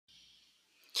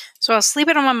So I was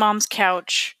sleeping on my mom's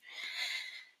couch.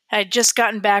 I had just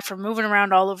gotten back from moving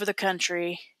around all over the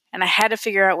country, and I had to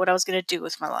figure out what I was going to do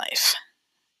with my life.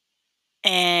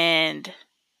 And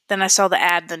then I saw the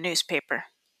ad in the newspaper.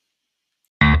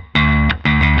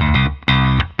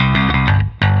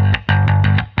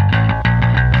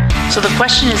 So the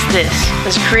question is this: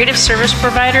 as a creative service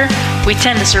provider, we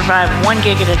tend to survive 1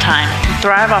 gig at a time and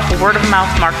thrive off word of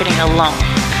mouth marketing alone.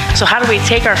 So how do we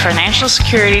take our financial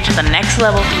security to the next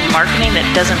level through marketing that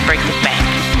doesn't break the bank?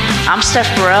 I'm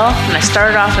Steph Burrell, and I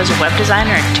started off as a web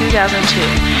designer in 2002,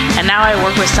 and now I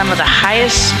work with some of the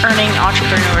highest earning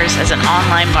entrepreneurs as an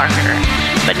online marketer.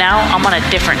 But now I'm on a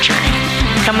different journey.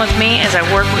 Come with me as I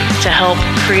work to help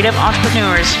creative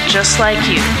entrepreneurs just like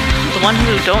you, the ones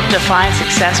who don't define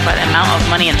success by the amount of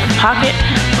money in their pocket,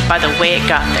 but by the way it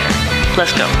got there.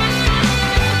 Let's go.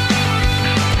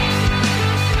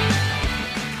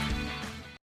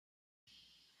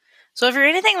 So if you're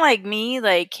anything like me,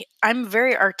 I'm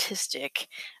very artistic.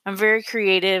 I'm very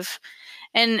creative,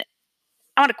 and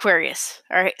I'm an Aquarius.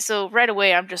 All right, so right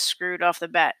away I'm just screwed off the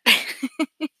bat.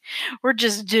 We're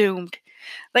just doomed.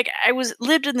 I was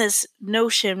lived in this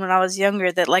notion when I was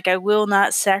younger that I will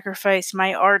not sacrifice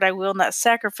my art. I will not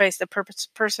sacrifice the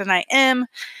person I am.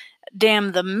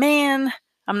 Damn the man.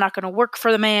 I'm not going to work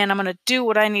for the man. I'm going to do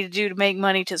what I need to do to make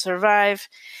money to survive.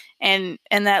 And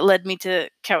that led me to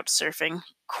couch surfing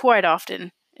quite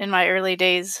often in my early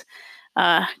days.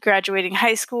 Graduating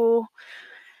high school,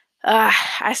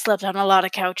 I slept on a lot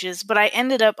of couches, but I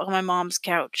ended up on my mom's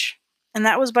couch. And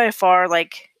that was by far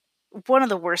one of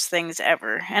the worst things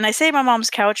ever. And I say my mom's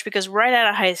couch because right out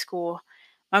of high school,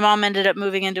 my mom ended up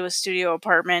moving into a studio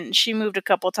apartment. She moved a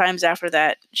couple times after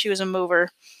that. She was a mover.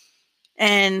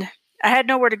 And I had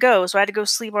nowhere to go, so I had to go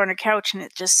sleep on her couch, and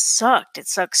it just sucked. It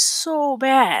sucked so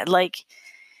bad.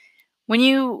 When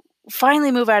you finally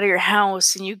move out of your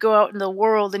house and you go out in the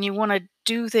world and you want to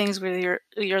do things with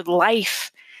your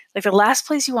life, the last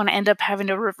place you want to end up having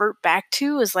to revert back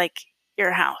to is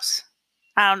your house.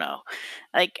 I don't know.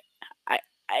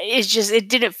 It's just, it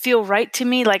didn't feel right to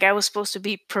me. I was supposed to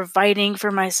be providing for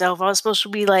myself. I was supposed to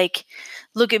be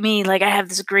look at me, I have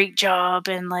this great job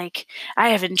and I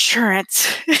have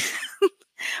insurance.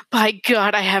 By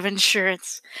God, I have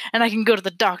insurance and I can go to the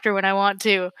doctor when I want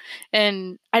to.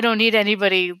 And I don't need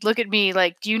anybody. Look at me.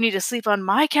 Do you need to sleep on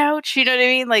my couch? You know what I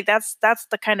mean? That's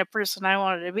the kind of person I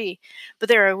wanted to be. But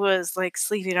there I was,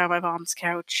 sleeping on my mom's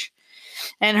couch.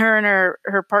 And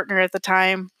her partner at the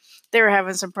time, they were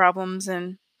having some problems,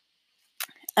 and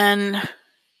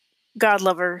God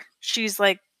love her. She's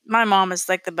my mom is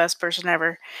the best person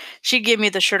ever. She'd give me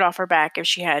the shirt off her back if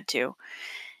she had to.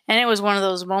 And it was one of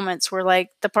those moments where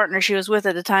the partner she was with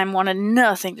at the time wanted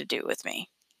nothing to do with me.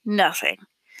 Nothing.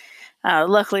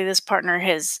 Luckily, this partner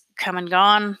has come and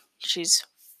gone. She's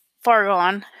far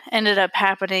gone. Ended up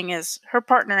happening is her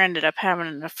partner ended up having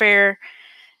an affair.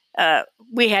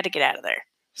 We had to get out of there.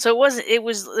 So it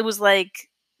was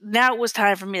now it was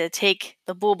time for me to take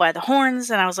the bull by the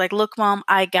horns. And I was like, look, Mom,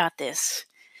 I got this.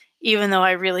 Even though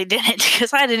I really didn't,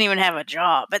 because I didn't even have a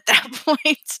job at that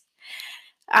point.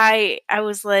 I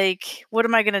was like, what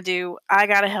am I going to do? I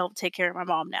got to help take care of my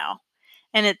mom now.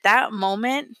 And at that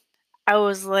moment, I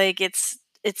was like, it's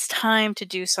time to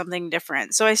do something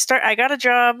different. So I got a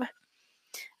job.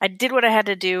 I did what I had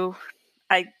to do.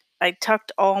 I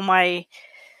tucked all my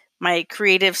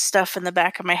creative stuff in the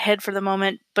back of my head for the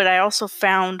moment, but I also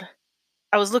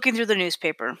I was looking through the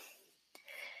newspaper,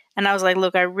 and I was like,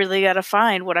 look, I really got to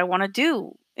find what I want to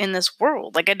do in this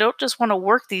world. I don't just want to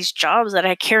work these jobs that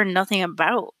I care nothing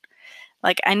about.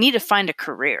 I need to find a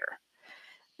career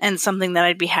and something that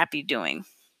I'd be happy doing.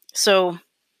 So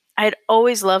I had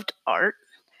always loved art.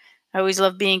 I always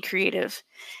loved being creative.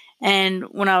 And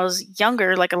when I was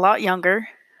younger, a lot younger,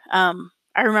 I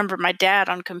remember my dad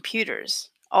on computers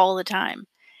all the time.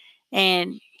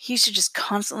 And he used to just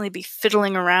constantly be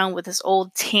fiddling around with this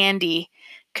old Tandy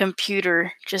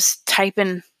computer, just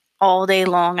typing all day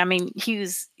long. I mean, he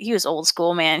was old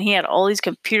school, man. He had all these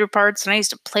computer parts, and I used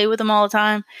to play with them all the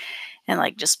time,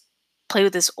 and just play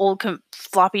with this old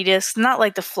floppy disk. Not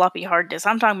like the floppy hard disk.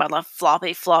 I'm talking about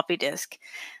the floppy disk.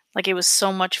 It was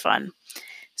so much fun.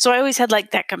 So I always had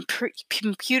that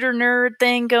computer nerd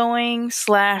thing going /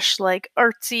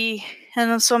 artsy, and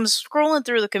then so I'm scrolling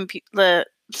through the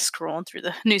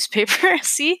newspaper.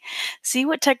 See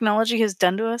what technology has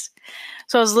done to us.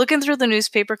 So I was looking through the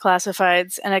newspaper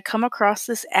classifieds, and I come across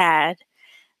this ad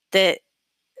that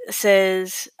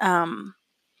says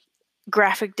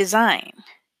graphic design,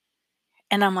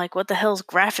 and I'm like, what the hell's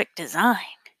graphic design?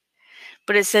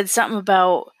 But it said something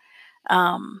about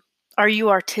are you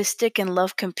artistic and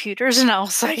love computers? And I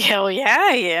was like, hell yeah,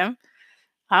 I am.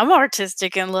 I'm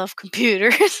artistic and love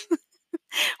computers.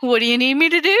 What do you need me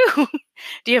to do?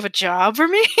 Do you have a job for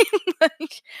me?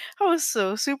 Like, I was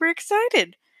so super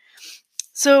excited.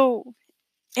 So,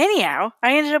 anyhow,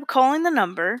 I ended up calling the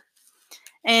number.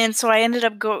 And so I ended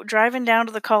up driving down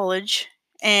to the college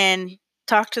and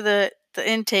talked to the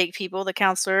intake people, the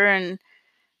counselor, and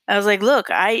I was like, "Look,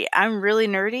 I'm really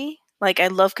nerdy. Like I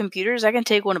love computers. I can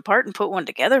take one apart and put one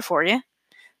together for you.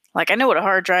 Like I know what a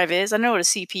hard drive is. I know what a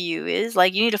CPU is.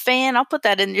 Like you need a fan, I'll put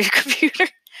that in your computer.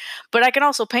 But I can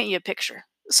also paint you a picture.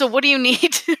 So what do you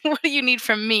need? What do you need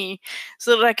from me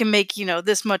so that I can make,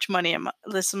 this much money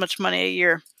a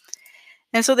year?"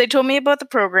 And so they told me about the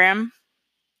program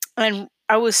and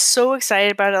I was so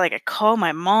excited about it. Like I called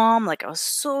my mom, like I was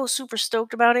so super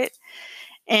stoked about it.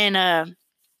 And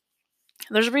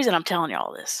there's a reason I'm telling you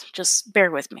all this. Just bear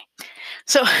with me.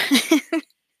 So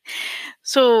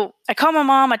so I call my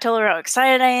mom, I tell her how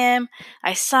excited I am.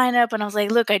 I sign up and I was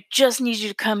like, "Look, I just need you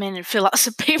to come in and fill out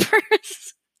some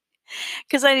papers."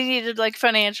 Cuz I needed like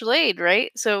financial aid,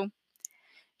 right? So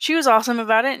she was awesome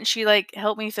about it and she like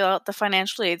helped me fill out the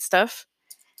financial aid stuff.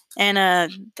 And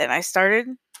then I started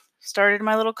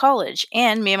my little college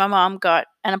and me and my mom got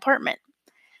an apartment.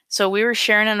 So we were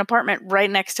sharing an apartment right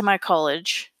next to my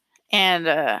college. And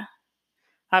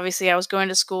obviously I was going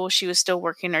to school, she was still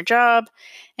working her job,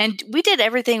 and we did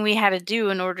everything we had to do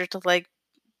in order to like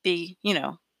be,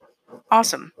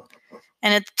 awesome.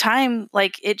 And at the time,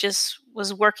 like it just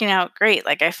was working out great.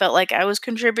 Like I felt like I was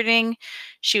contributing,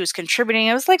 she was contributing.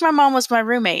 It was like my mom was my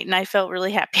roommate, and I felt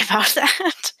really happy about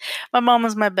that. My mom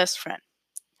was my best friend.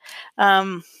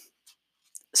 Um,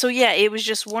 so yeah, it was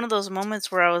just one of those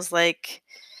moments where I was like,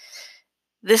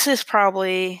 this is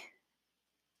probably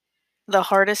the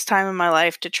hardest time in my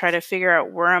life to try to figure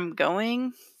out where I'm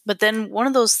going. But then one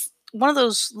of those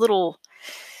little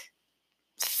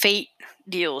fate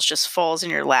deals just falls in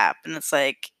your lap and it's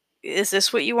like, is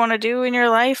this what you want to do in your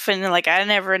life? And like I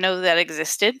never know that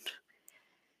existed.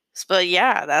 But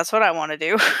yeah, that's what I want to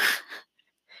do.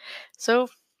 So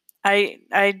I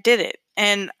did it.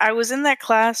 And I was in that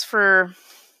class or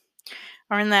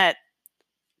in that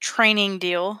training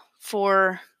deal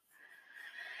for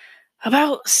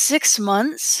about 6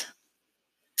 months.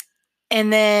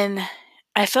 And then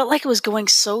I felt like it was going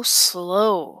so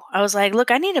slow. I was like, "Look,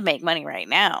 I need to make money right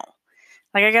now."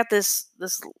 Like I got this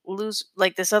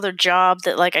other job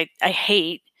that like I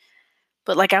hate,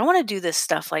 but like I want to do this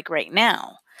stuff like right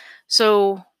now.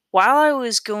 So while I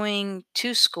was going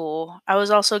to school, I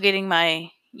was also getting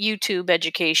my YouTube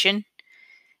education.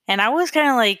 And I was kind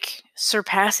of like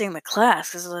surpassing the class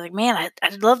because I was like, man, I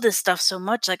love this stuff so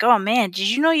much. Like, oh man, did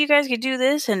you know you guys could do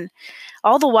this? And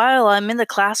all the while I'm in the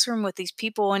classroom with these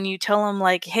people and you tell them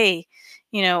like, hey,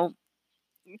 you know,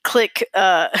 click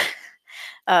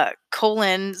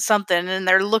colon something and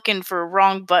they're looking for a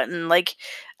wrong button. Like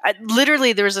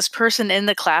literally there was this person in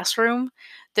the classroom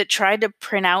that tried to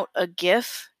print out a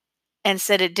GIF and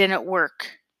said it didn't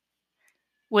work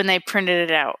when they printed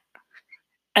it out.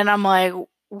 And I'm like,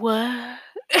 what?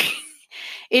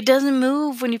 It doesn't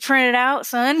move when you print it out,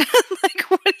 son. Like,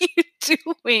 what are you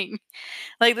doing?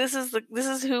 Like, this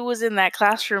is who was in that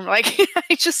classroom. Like,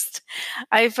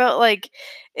 I felt like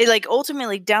it. Like,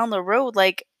 ultimately, down the road,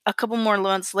 like a couple more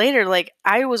months later, like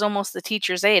I was almost the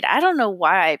teacher's aide. I don't know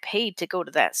why I paid to go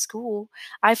to that school.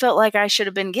 I felt like I should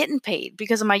have been getting paid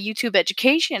because of my YouTube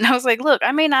education. I was like, look,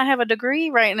 I may not have a degree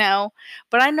right now,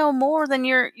 but I know more than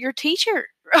your teacher.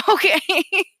 Okay.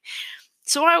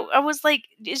 So I was like,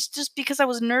 it's just because I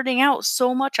was nerding out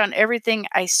so much on everything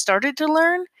I started to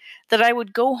learn that I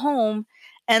would go home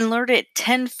and learn it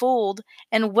tenfold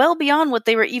and well beyond what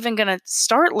they were even going to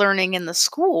start learning in the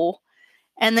school.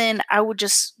 And then I would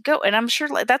just go. And I'm sure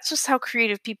like that's just how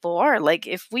creative people are. Like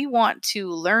if we want to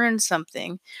learn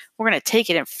something, we're going to take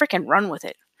it and freaking run with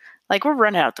it. Like we're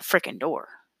running out the freaking door.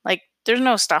 Like there's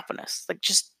no stopping us. Like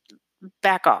just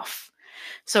back off.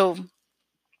 So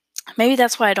maybe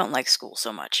that's why I don't like school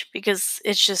so much because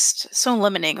it's just so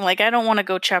limiting. Like I don't want to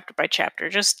go chapter by chapter.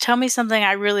 Just tell me something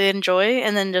I really enjoy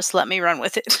and then just let me run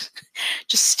with it.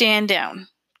 Just stand down,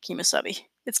 Kimasabi.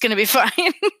 It's going to be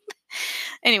fine.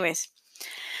 Anyways,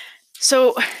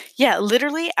 so yeah,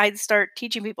 literally I'd start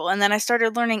teaching people and then I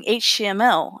started learning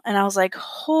HTML and I was like,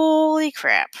 "Holy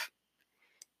crap.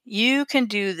 You can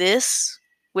do this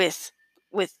with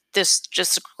this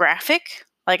just graphic.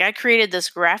 Like I created this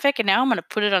graphic and now I'm going to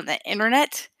put it on the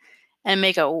internet and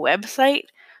make a website.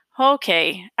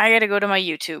 Okay, I got to go to my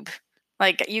YouTube.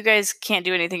 Like you guys can't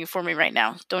do anything for me right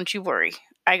now. Don't you worry.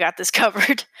 I got this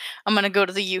covered. I'm going to go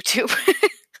to the YouTube."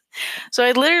 So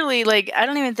I literally, like, I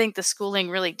don't even think the schooling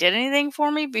really did anything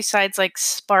for me besides, like,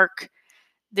 spark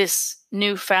this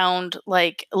newfound,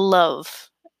 like, love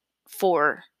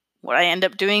for what I end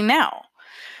up doing now.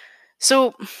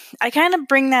 So I kind of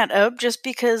bring that up just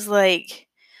because, like,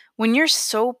 when you're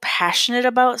so passionate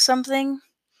about something,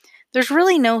 there's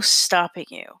really no stopping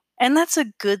you. And that's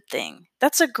a good thing.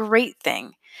 That's a great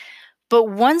thing. But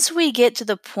once we get to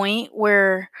the point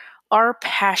where our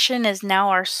passion is now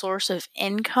our source of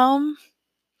income,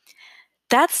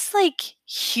 that's like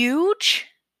huge.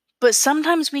 But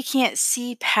sometimes we can't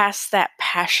see past that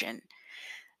passion.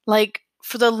 Like,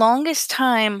 for the longest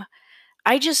time,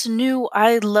 I just knew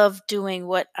I loved doing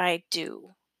what I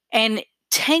do. And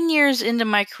 10 years into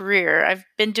my career, I've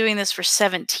been doing this for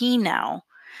 17 now.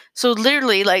 So,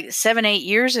 literally, like 7, 8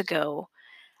 years ago,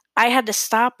 I had to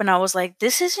stop and I was like,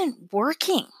 this isn't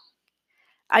working.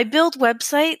 I build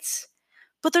websites,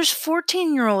 but there's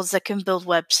 14-year-olds that can build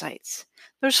websites.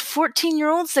 There's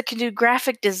 14-year-olds that can do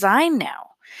graphic design now.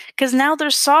 Because now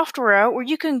there's software out where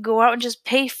you can go out and just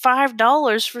pay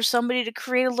 $5 for somebody to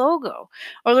create a logo.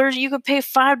 Or you could pay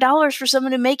 $5 for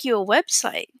someone to make you a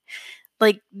website.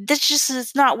 Like, this just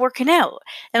is not working out.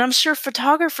 And I'm sure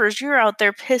photographers, you're out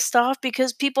there pissed off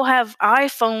because people have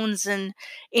iPhones and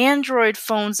Android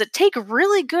phones that take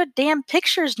really good damn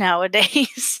pictures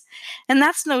nowadays. And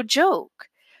that's no joke.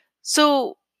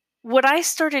 So, what I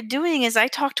started doing is I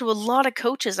talked to a lot of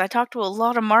coaches, I talked to a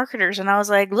lot of marketers, and I was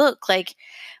like, look, like,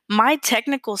 my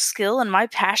technical skill and my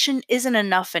passion isn't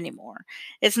enough anymore.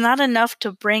 It's not enough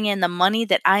to bring in the money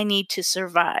that I need to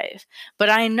survive.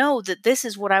 But I know that this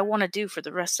is what I want to do for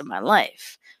the rest of my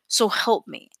life. So help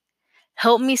me.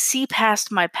 Help me see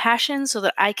past my passion so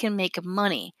that I can make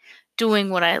money doing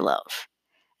what I love.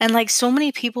 And, like, so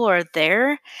many people are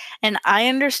there and I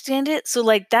understand it. So,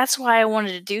 like, that's why I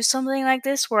wanted to do something like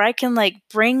this where I can, like,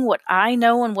 bring what I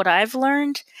know and what I've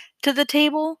learned to the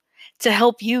table to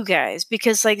help you guys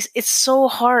because, like, it's so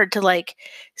hard to, like,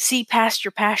 see past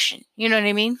your passion. You know what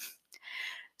I mean?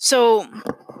 So,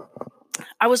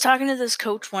 I was talking to this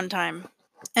coach one time,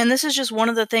 and this is just one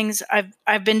of the things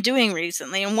I've been doing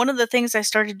recently, and one of the things I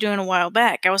started doing a while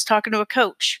back. I was talking to a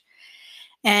coach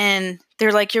and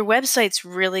they're like, "Your website's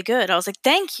really good." I was like,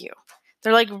 "Thank you."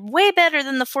 They're like, "Way better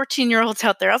than the 14-year-olds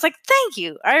out there." I was like, "Thank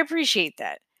you. I appreciate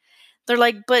that." They're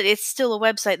like, "But it's still a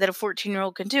website that a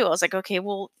 14-year-old can do." I was like, "Okay,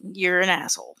 well, you're an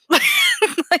asshole."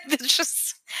 Like,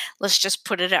 let's just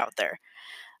put it out there.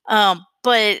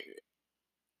 But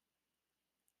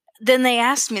then they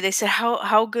asked me, they said,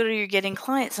 "How good are you getting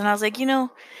clients?" And I was like,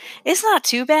 it's not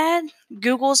too bad.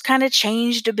 Google's kind of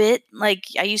changed a bit. Like,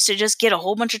 I used to just get a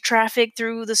whole bunch of traffic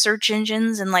through the search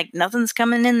engines and, like, nothing's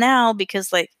coming in now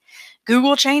because, like,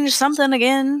 Google changed something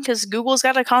again because Google's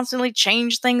got to constantly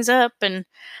change things up, and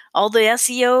all the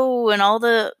SEO and all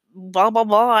the blah blah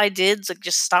blah I did, like,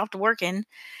 just stopped working.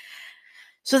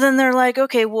 So then they're like,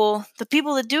 "Okay, well, the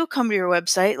people that do come to your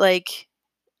website, like,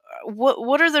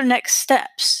 what are their next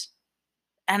steps?"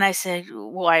 And I said,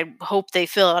 "Well, I hope they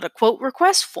fill out a quote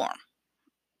request form."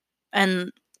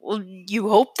 And, "Well, you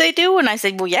hope they do?" And I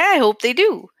said, "Well, yeah, I hope they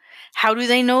do. How do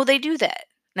they know they do that?"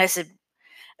 And I said,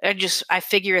 I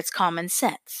figure it's common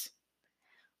sense."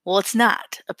 Well, it's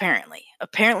not, apparently.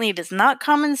 Apparently, it is not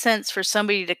common sense for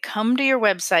somebody to come to your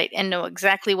website and know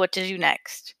exactly what to do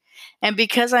next. And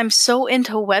because I'm so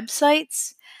into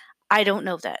websites, I don't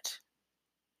know that.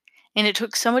 And it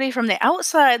took somebody from the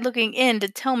outside looking in to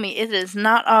tell me it is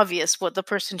not obvious what the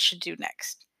person should do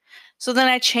next. So then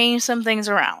I changed some things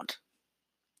around.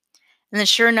 And then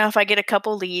sure enough, I get a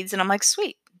couple leads and I'm like,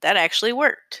 sweet, that actually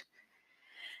worked.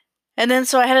 And then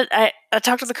so I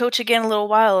talked to the coach again a little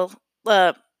while,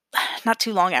 uh, not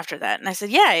too long after that. And I said,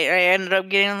 yeah, I ended up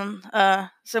getting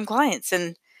some clients.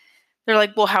 And they're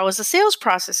like, well, how is the sales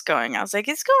process going? I was like,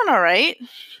 it's going all right.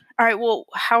 All right, well,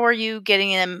 how are you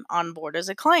getting them on board as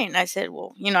a client? I said,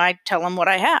 well, I tell them what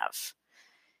I have.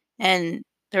 And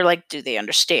they're like, do they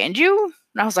understand you?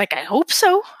 And I was like, I hope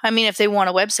so. I mean, if they want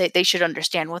a website, they should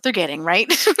understand what they're getting,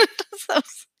 right? So,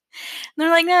 they're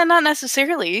like, no, not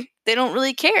necessarily. They don't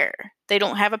really care. They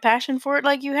don't have a passion for it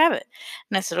like you have it.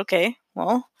 And I said, okay,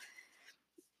 well,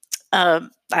 I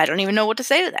don't even know what to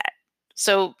say to that.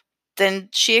 So then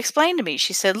she explained to me,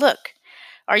 she said, look,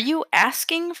 are you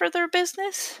asking for their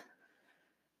business?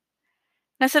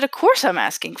 And I said, of course I'm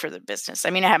asking for the business.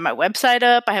 I mean, I have my website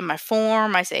up, I have my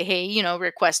form. I say, hey,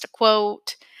 request a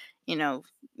quote, you know,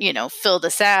 fill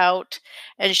this out.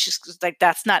 And she's like,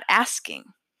 that's not asking.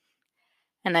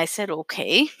 And I said,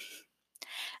 okay.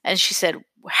 And she said,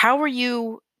 how are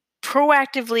you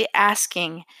proactively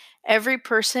asking every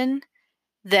person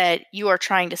that you are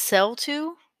trying to sell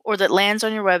to or that lands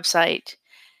on your website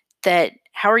that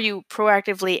how are you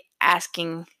proactively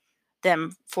asking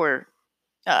them for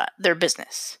their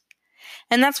business?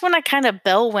 And that's when I kind of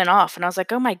bell went off and I was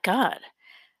like, oh my God,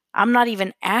 I'm not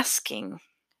even asking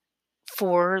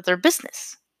for their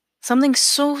business. Something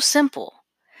so simple.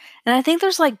 And I think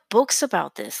there's like books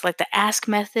about this, like the ask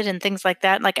method and things like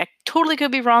that. Like I totally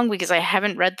could be wrong because I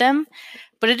haven't read them,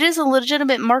 but it is a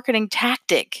legitimate marketing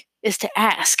tactic is to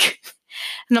ask.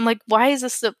 And I'm like, why is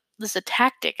this a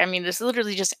tactic? I mean, it's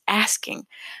literally just asking.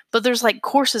 But there's like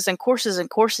courses and courses and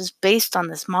courses based on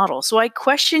this model. So I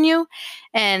question you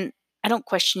and I don't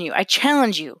question you. I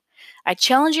challenge you. I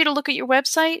challenge you to look at your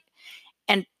website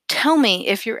and tell me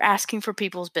if you're asking for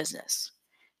people's business.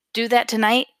 Do that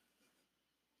tonight.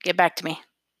 Get back to me.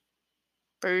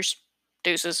 Bruce.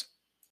 Deuces.